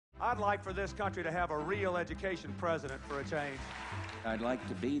I'd like for this country to have a real education president for a change. I'd like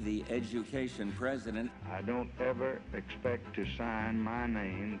to be the education president. I don't ever expect to sign my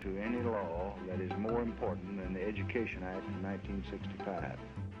name to any law that is more important than the Education Act of 1965.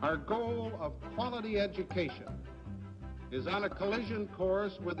 Our goal of quality education is on a collision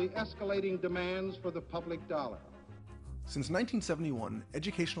course with the escalating demands for the public dollar. Since 1971,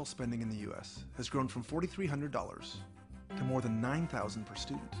 educational spending in the U.S. has grown from $4,300 to more than $9,000 per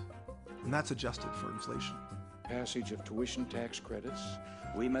student, and that's adjusted for inflation. Passage of tuition tax credits.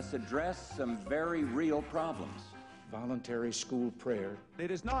 We must address some very real problems. Voluntary school prayer. It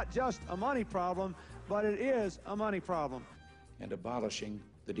is not just a money problem, but it is a money problem. And abolishing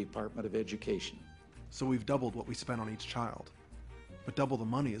the Department of Education. So we've doubled what we spend on each child. But double the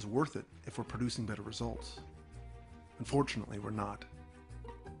money is worth it if we're producing better results. Unfortunately, we're not.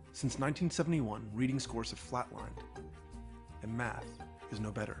 Since 1971, reading scores have flatlined, and math is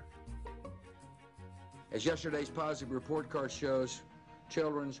no better. As yesterday's positive report card shows,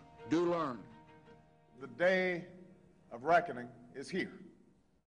 children do learn. The day of reckoning is here.